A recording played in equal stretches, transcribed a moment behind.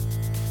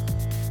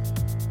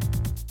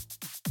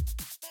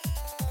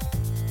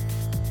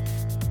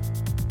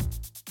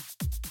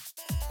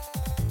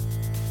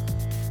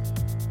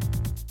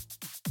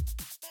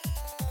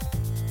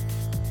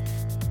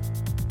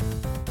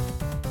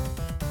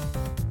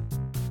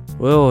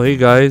Well, hey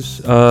guys.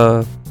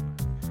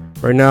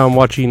 Right now I'm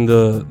watching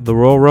the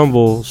Royal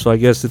Rumble, so I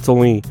guess it's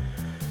only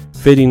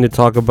fitting to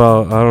talk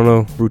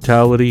about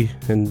brutality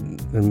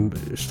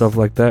and stuff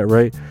like that,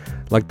 right?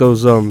 Like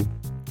those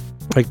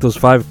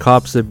 5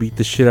 cops that beat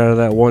the shit out of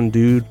that one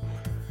dude,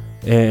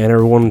 and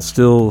everyone's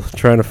still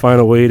trying to find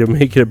a way to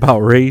make it about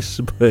race,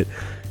 but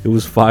it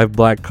was 5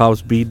 black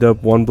cops beating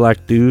up one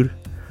black dude.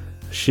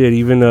 Shit,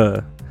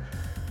 even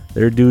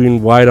they're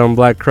doing white on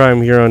black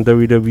crime here on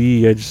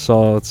WWE. I just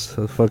saw it's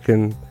a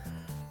fucking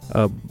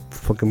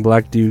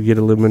black dude get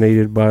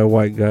eliminated by a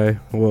white guy.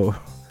 Whoa,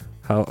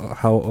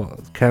 how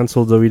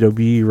cancel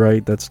WWE,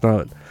 right? That's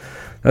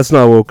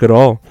not woke at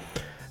all.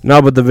 No,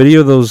 but the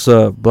video of those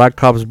black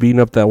cops beating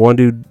up that one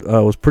dude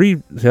was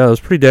pretty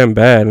damn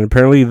bad. And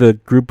apparently the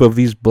group of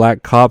these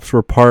black cops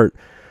were part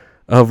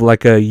of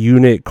like a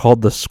unit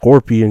called the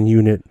Scorpion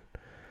Unit.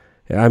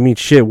 I mean,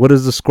 shit, what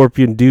does the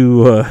scorpion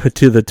do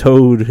to the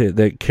toad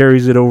that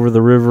carries it over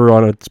the river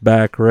on its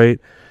back,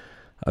 right?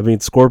 I mean,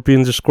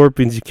 scorpions are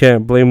scorpions. You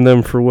can't blame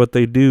them for what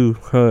they do.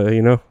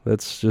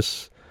 That's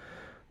just,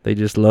 they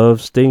just love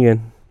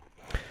stinging.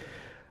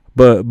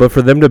 But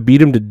for them to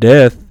beat him to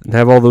death and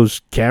have all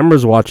those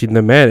cameras watching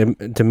them,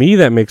 man, to me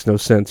that makes no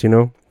sense,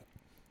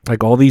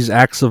 Like all these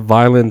acts of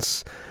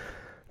violence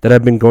that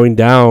have been going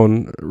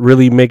down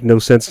really make no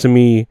sense to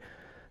me.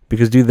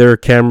 Because, dude, there are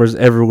cameras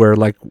everywhere.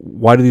 Like,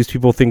 why do these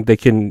people think they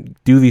can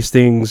do these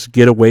things,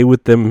 get away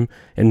with them,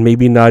 and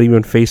maybe not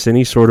even face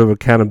any sort of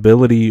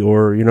accountability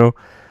or,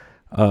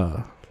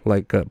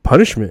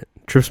 punishment?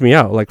 Trips me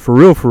out. Like, for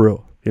real,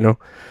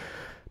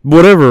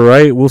 Whatever,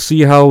 right? We'll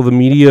see how the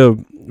media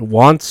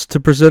wants to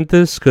present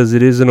this, because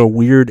it is in a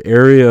weird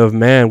area of,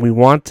 man, we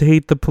want to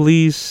hate the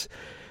police,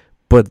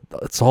 but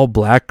it's all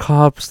black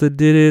cops that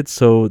did it,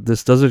 so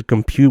this doesn't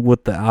compute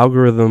with the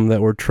algorithm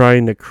that we're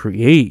trying to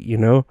create,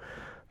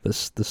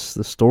 the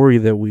story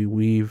that we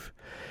weave.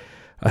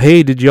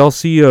 Hey, did y'all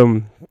see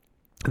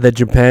that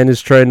Japan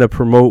is trying to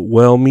promote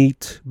whale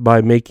meat by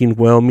making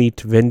whale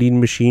meat vending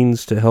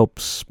machines to help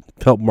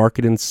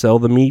market and sell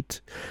the meat?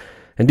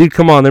 And dude,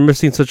 come on, they're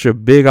missing such a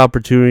big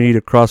opportunity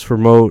to cross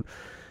promote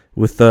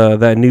with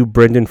that new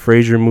Brendan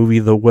Fraser movie,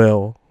 The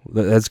Whale,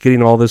 that's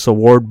getting all this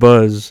award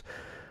buzz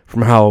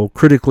from how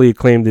critically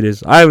acclaimed it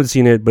is. I haven't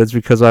seen it, but it's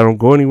because I don't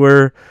go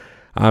anywhere.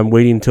 I'm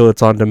waiting until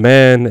it's on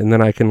demand, and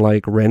then I can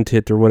rent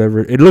it or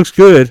whatever. It looks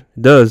good,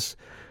 it does,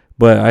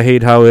 but I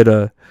hate how it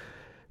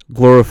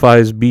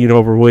glorifies being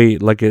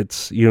overweight, like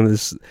it's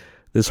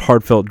this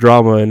heartfelt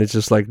drama, and it's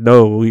just like,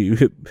 no,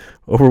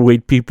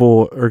 overweight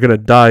people are gonna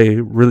die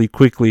really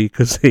quickly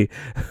because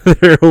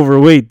they're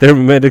overweight,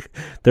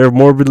 they're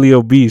morbidly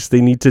obese.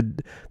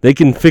 They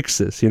can fix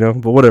this,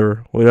 But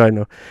whatever. What do I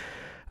know?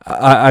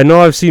 I know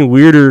I've seen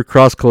weirder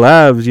cross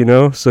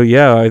collabs, So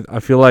yeah,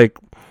 I feel like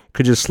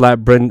could just slap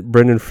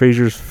Brendan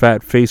Fraser's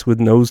fat face with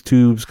nose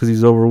tubes because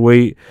he's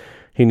overweight.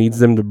 He needs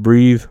them to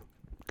breathe.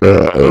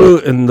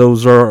 And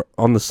those are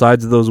on the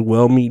sides of those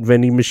whale meat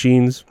vending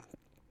machines.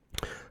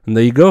 And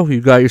there you go. You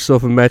got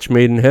yourself a match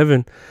made in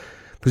heaven.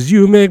 Because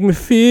you make me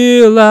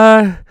feel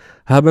like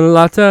I've been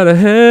locked out of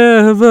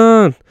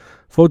heaven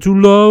for too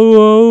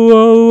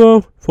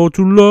long. For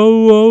too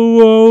long.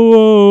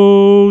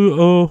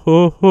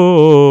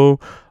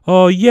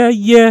 Oh,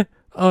 yeah.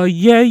 Oh,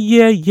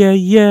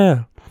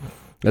 yeah.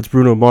 That's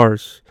Bruno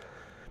Mars.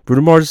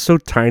 Bruno Mars is so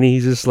tiny.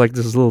 He's just like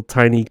this little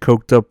tiny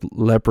coked up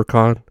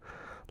leprechaun.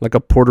 Like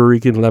a Puerto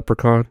Rican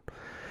leprechaun.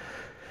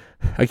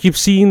 I keep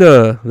seeing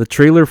the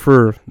trailer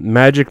for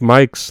Magic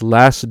Mike's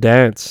Last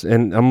Dance.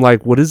 And I'm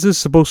like, what is this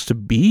supposed to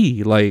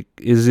be? Like,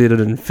 is it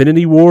an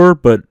Infinity War?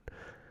 But,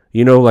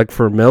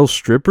 for male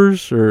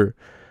strippers? Or,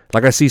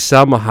 I see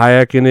Salma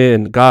Hayek in it.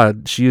 And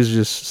God, she is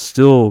just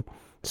still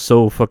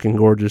so fucking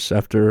gorgeous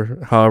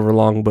after however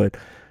long. But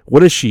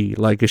what is she?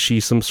 Is she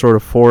some sort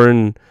of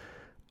foreign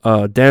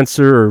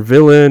dancer or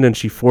villain, and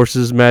she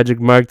forces Magic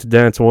Mike to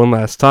dance one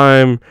last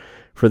time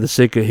for the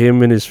sake of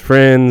him and his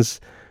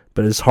friends,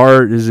 but his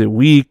heart, is it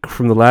weak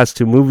from the last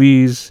 2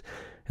 movies,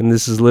 and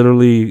this is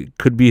literally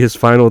could be his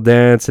final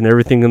dance, and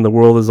everything in the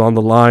world is on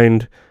the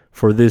line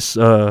for this,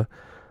 the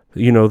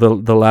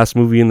last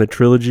movie in the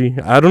trilogy?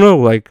 I don't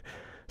know,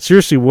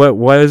 seriously,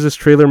 why does this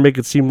trailer make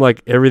it seem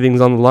like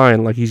everything on the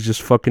line? Like he's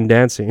just fucking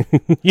dancing.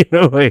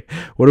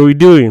 What are we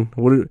doing?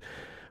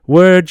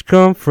 Where'd you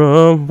come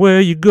from?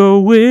 Where you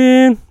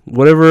going?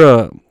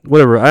 Whatever.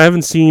 I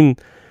haven't seen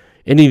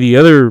any of the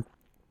other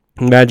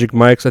Magic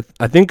Mikes.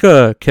 I think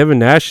Kevin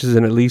Nash is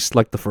in at least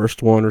the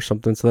first one or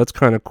something. So that's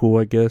kind of cool,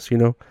 I guess.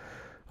 Some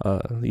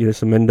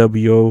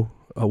NWO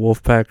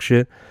Wolfpack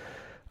shit.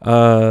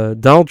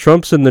 Donald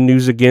Trump's in the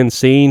news again,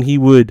 saying he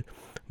would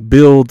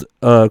build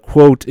a,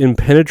 quote,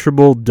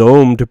 impenetrable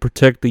dome to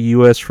protect the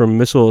U.S. from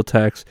missile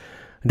attacks.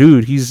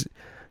 Dude, he's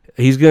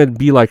going to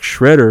be like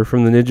Shredder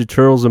from the Ninja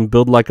Turtles and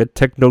build a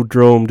techno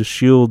drone to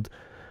shield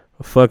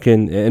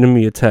fucking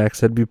enemy attacks.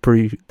 That'd be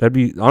pretty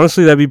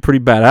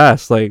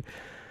badass.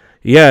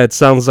 Yeah, it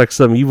sounds like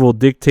some evil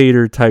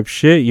dictator type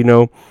shit,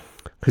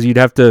 because you'd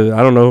have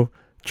to,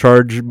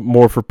 charge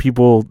more for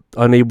people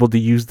unable to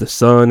use the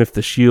sun if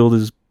the shield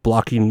is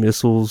blocking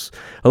missiles,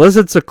 unless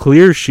it's a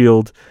clear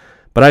shield.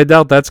 But I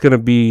doubt that's gonna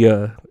be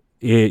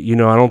it. You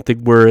know, I don't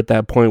think we're at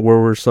that point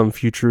where we're some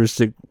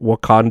futuristic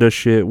Wakanda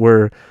shit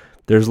where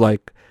there's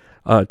like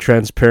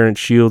transparent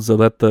shields that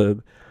let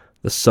the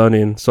sun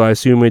in. So I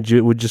assume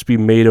it would just be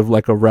made of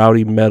like a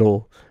rowdy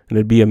metal, and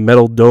it'd be a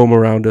metal dome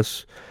around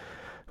us.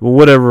 Well,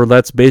 whatever.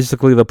 That's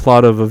basically the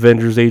plot of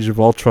Avengers: Age of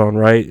Ultron,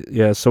 right?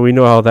 Yeah. So we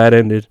know how that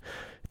ended.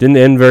 It didn't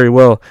end very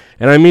well,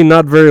 and I mean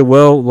not very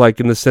well, like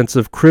in the sense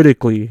of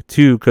critically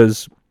too,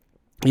 because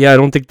yeah, I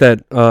don't think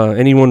that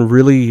anyone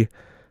really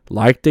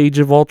liked Age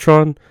of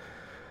Ultron.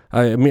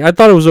 I mean, I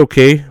thought it was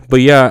okay,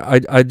 but yeah,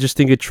 I just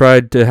think it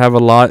tried to have a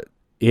lot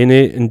in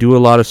it and do a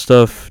lot of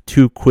stuff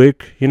too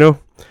quick, you know,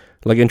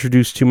 like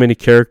introduce too many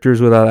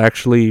characters without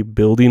actually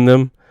building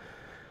them.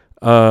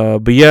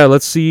 But yeah,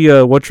 let's see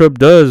what Trump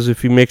does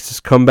if he makes his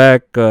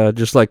comeback,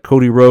 just like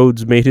Cody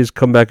Rhodes made his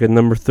comeback at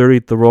number 30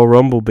 at the Royal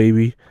Rumble,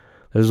 baby.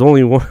 There's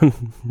only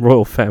one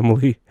royal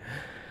family.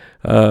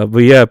 But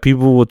yeah,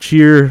 people will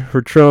cheer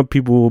for Trump,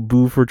 people will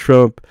boo for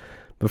Trump,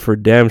 but for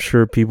damn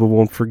sure people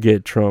won't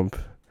forget Trump.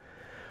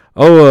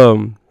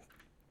 Oh,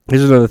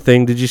 here's another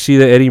thing. Did you see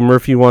that Eddie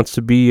Murphy wants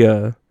to be,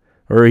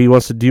 or he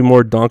wants to do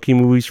more donkey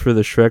movies for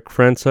the Shrek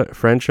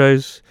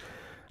franchise?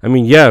 I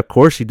mean, yeah, of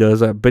course he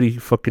does. I bet he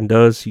fucking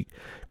does. He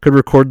could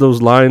record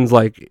those lines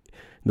like in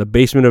the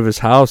basement of his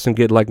house and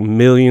get like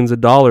millions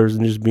of dollars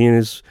and just be in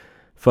his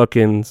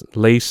fucking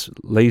lace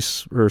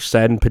or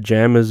satin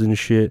pajamas and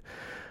shit.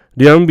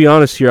 Dude, I'm gonna be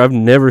honest here. I've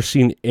never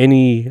seen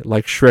any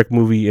like Shrek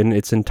movie in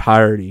its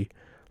entirety.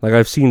 Like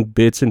I've seen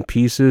bits and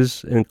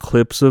pieces and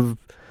clips of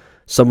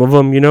some of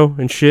them, you know,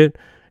 and shit,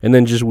 and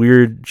then just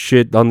weird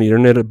shit on the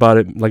internet about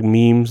it, like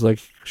memes, like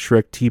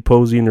Shrek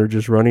T-posing or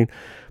just running.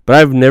 But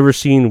I've never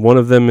seen one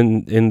of them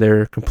in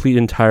their complete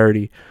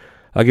entirety.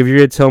 Like if you're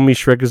gonna tell me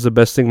Shrek is the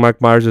best thing Mike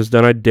Myers has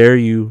done, I dare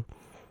you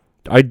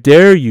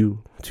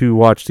to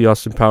watch the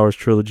Austin Powers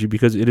trilogy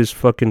because it is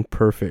fucking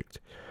perfect.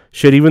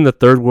 Shit, even the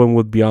third one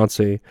with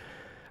Beyonce,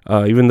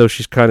 even though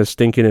she's kind of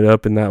stinking it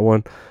up in that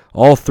one,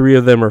 all three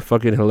of them are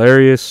fucking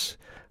hilarious.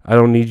 I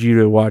don't need you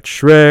to watch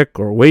Shrek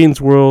or Wayne's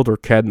World or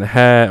Cat in the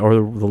Hat or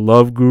The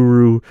Love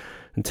Guru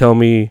and tell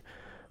me,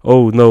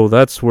 oh no,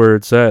 that's where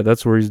it's at.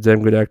 That's where he's a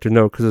damn good actor.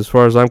 No, because as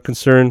far as I'm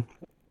concerned,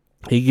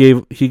 he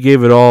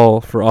gave it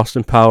all for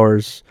Austin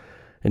Powers,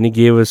 and he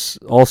gave us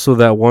also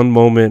that one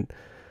moment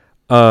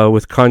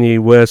with Kanye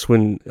West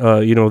when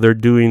you know they're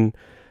doing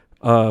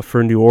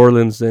for New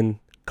Orleans, and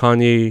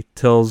Kanye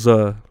tells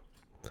the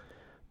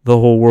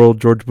whole world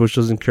George Bush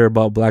doesn't care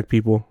about black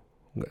people.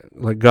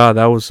 Like God,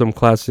 that was some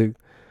classic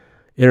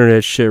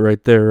internet shit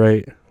right there,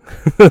 right?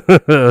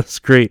 That's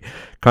great.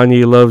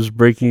 Kanye loves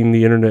breaking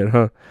the internet,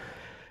 huh?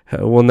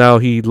 Well, now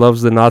he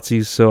loves the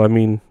Nazis, so I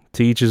mean,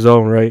 to each his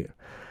own, right?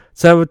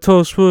 Let's have a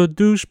toast for the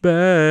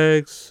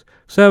douchebags.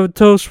 Let's have a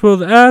toast for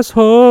the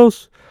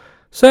assholes.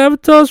 Let's have a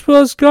toast for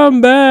the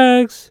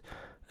scumbags.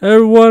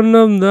 Every one of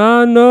them that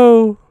I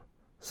know.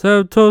 Let's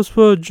have a toast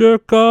for the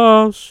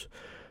jerk-offs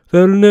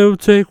that'll never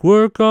take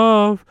work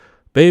off.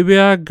 Baby,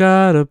 I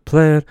got a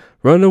plan.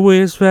 Run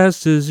away as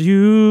fast as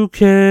you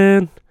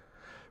can.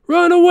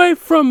 Run away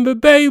from me,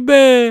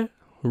 baby.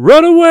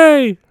 Run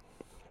away.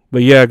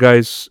 But yeah,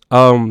 guys,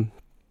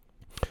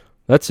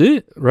 that's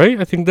it, right?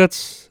 I think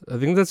that's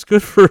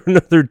good for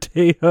another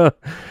day.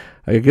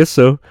 I guess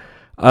so.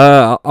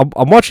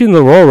 I'm watching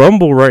the Royal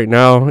Rumble right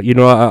now. You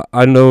know,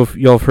 I know if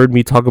y'all have heard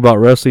me talk about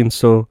wrestling,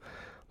 so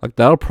like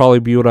that'll probably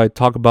be what I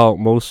talk about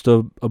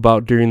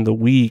about during the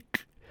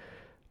week.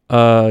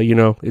 You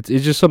know, it's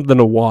just something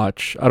to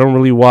watch. I don't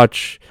really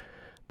watch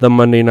the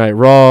Monday Night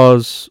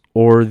Raws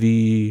or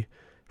the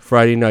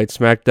Friday Night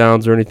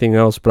SmackDowns or anything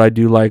else, but I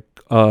do like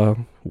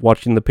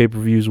watching the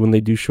pay-per-views when they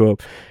do show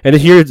up. And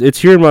it's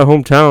here in my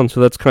hometown, so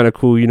that's kind of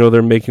cool. You know,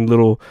 they're making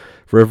little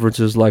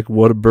references like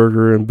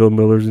Whataburger and Bill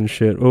Miller's and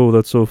shit. Oh,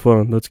 that's so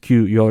fun. That's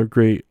cute. Y'all are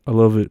great. I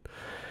love it.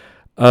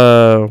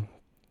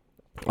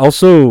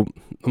 Also,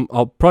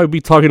 I'll probably be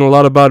talking a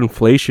lot about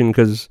inflation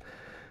because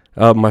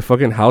my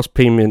fucking house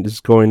payment is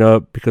going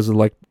up because of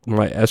like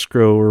my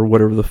escrow or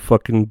whatever the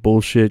fucking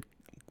bullshit,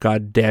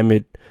 god damn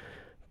it,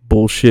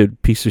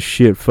 bullshit piece of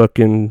shit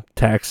fucking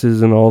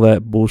taxes and all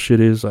that bullshit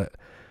is.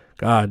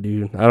 God,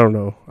 dude, I don't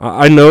know.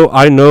 I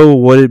know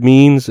what it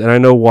means and I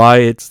know why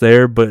it's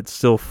there, but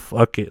still,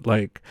 fuck it.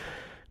 Like,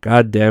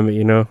 god damn it,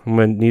 you know, I'm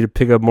gonna need to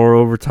pick up more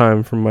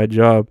overtime from my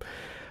job.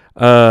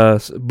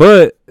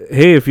 But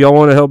hey, if y'all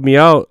want to help me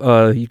out,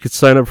 you could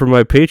sign up for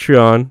my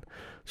Patreon.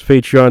 It's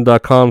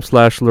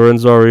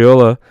patreon.com/Lorenzo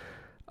Ariola.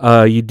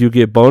 You do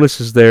get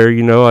bonuses there.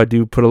 You know, I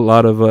do put a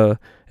lot of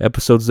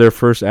episodes there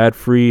first, ad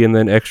free, and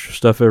then extra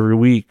stuff every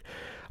week.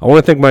 I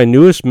want to thank my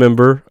newest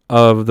member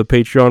of the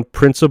Patreon,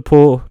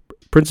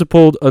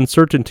 Principled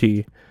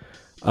Uncertainty.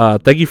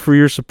 Thank you for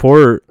your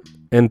support,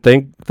 and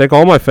thank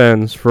all my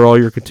fans for all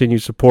your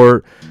continued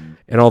support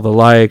and all the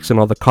likes and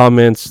all the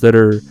comments that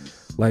are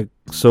like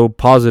so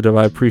positive.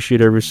 I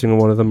appreciate every single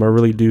one of them. I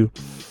really do.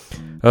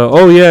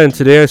 Oh yeah, and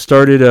today I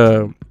started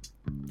a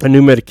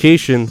new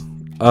medication.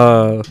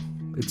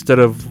 Instead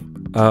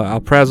of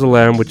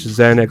alprazolam, which is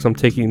Xanax. I'm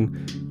taking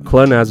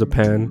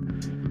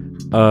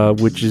clonazepam,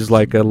 which is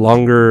like a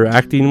longer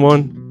acting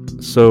one.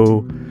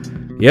 So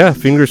yeah,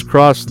 fingers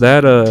crossed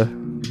that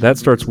that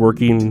starts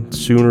working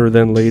sooner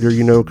than later,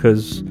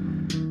 because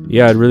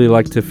yeah, I'd really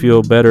like to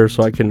feel better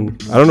so I can,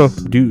 I don't know,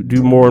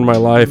 do more in my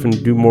life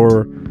and do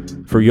more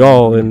for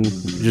y'all, and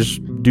just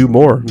do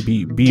more,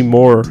 be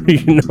more,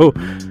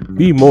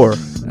 be more.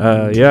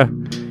 Yeah,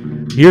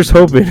 here's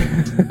hoping.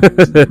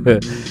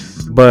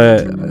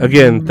 But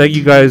again, thank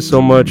you guys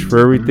so much for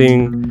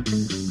everything.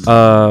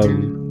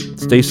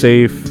 Stay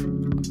safe,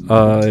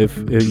 if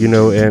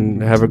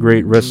and have a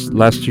great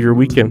last of your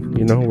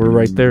weekend. We're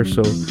right there,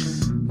 so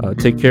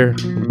take care.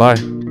 Bye.